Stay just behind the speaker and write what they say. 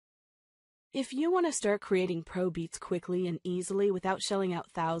If you want to start creating pro beats quickly and easily without shelling out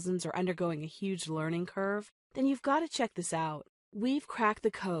thousands or undergoing a huge learning curve, then you've got to check this out. We've cracked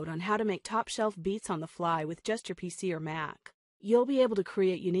the code on how to make top-shelf beats on the fly with just your PC or Mac. You'll be able to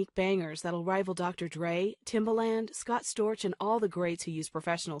create unique bangers that'll rival Dr. Dre, Timbaland, Scott Storch, and all the greats who use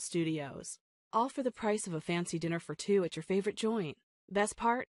professional studios. All for the price of a fancy dinner for two at your favorite joint. Best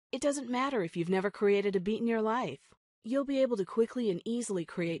part? It doesn't matter if you've never created a beat in your life. You'll be able to quickly and easily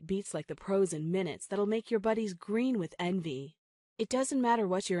create beats like the pros in minutes that'll make your buddies green with envy. It doesn't matter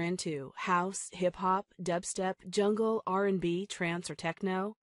what you're into, house, hip-hop, dubstep, jungle, R&B, trance, or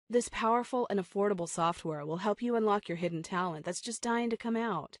techno. This powerful and affordable software will help you unlock your hidden talent that's just dying to come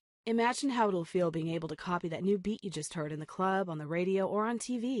out. Imagine how it'll feel being able to copy that new beat you just heard in the club, on the radio, or on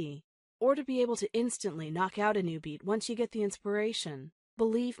TV. Or to be able to instantly knock out a new beat once you get the inspiration.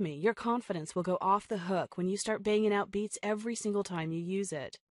 Believe me, your confidence will go off the hook when you start banging out beats every single time you use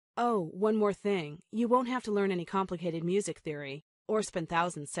it. Oh, one more thing. You won't have to learn any complicated music theory, or spend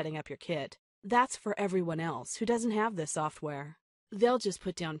thousands setting up your kit. That's for everyone else who doesn't have this software. They'll just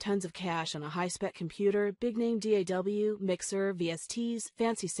put down tons of cash on a high-spec computer, big-name DAW, mixer, VSTs,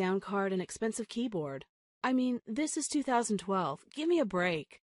 fancy sound card, and expensive keyboard. I mean, this is 2012. Give me a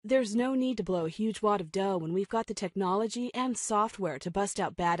break. There's no need to blow a huge wad of dough when we've got the technology and software to bust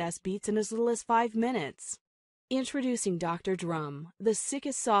out badass beats in as little as 5 minutes. Introducing Dr. Drum, the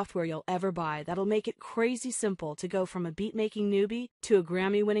sickest software you'll ever buy that'll make it crazy simple to go from a beat-making newbie to a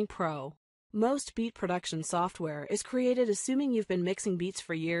Grammy-winning pro. Most beat production software is created assuming you've been mixing beats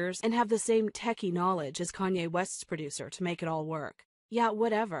for years and have the same techie knowledge as Kanye West's producer to make it all work. Yeah,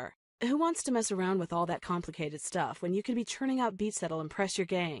 whatever. Who wants to mess around with all that complicated stuff when you can be churning out beats that'll impress your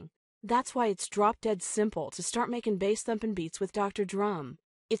gang? That's why it's drop-dead simple to start making bass-thumping beats with Dr. Drum.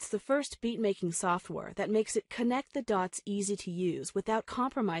 It's the first beat-making software that makes it connect the dots easy to use without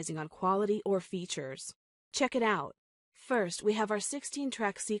compromising on quality or features. Check it out. First, we have our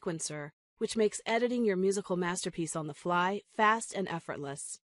 16-track sequencer, which makes editing your musical masterpiece on the fly fast and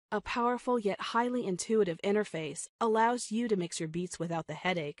effortless. A powerful yet highly intuitive interface allows you to mix your beats without the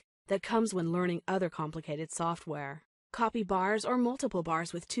headache that comes when learning other complicated software. Copy bars or multiple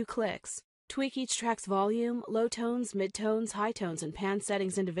bars with 2 clicks. Tweak each track's volume, low tones, mid-tones, high tones, and pan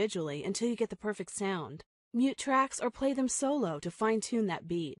settings individually until you get the perfect sound. Mute tracks or play them solo to fine-tune that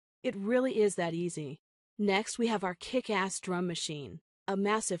beat. It really is that easy. Next, we have our kick-ass drum machine. A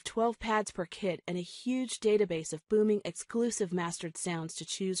massive 12 pads per kit and a huge database of booming, exclusive mastered sounds to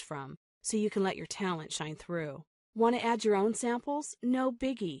choose from, so you can let your talent shine through. Want to add your own samples? No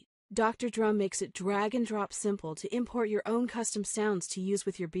biggie. Dr. Drum makes it drag and drop simple to import your own custom sounds to use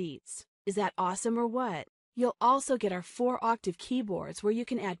with your beats. Is that awesome or what? You'll also get our 4 Octave keyboards where you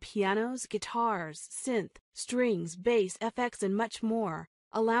can add pianos, guitars, synth, strings, bass, FX, and much more,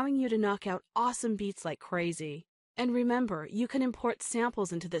 allowing you to knock out awesome beats like crazy. And remember, you can import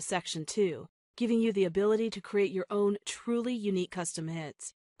samples into this section too, giving you the ability to create your own truly unique custom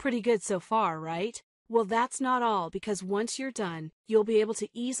hits. Pretty good so far, right? Well, that's not all, because once you're done, you'll be able to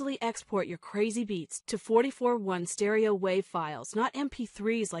easily export your crazy beats to 44:1 stereo WAV files, not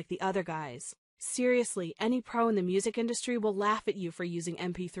MP3s like the other guys. Seriously, any pro in the music industry will laugh at you for using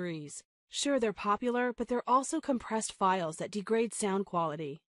MP3s. Sure, they're popular, but they're also compressed files that degrade sound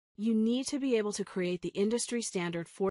quality. You need to be able to create the industry standard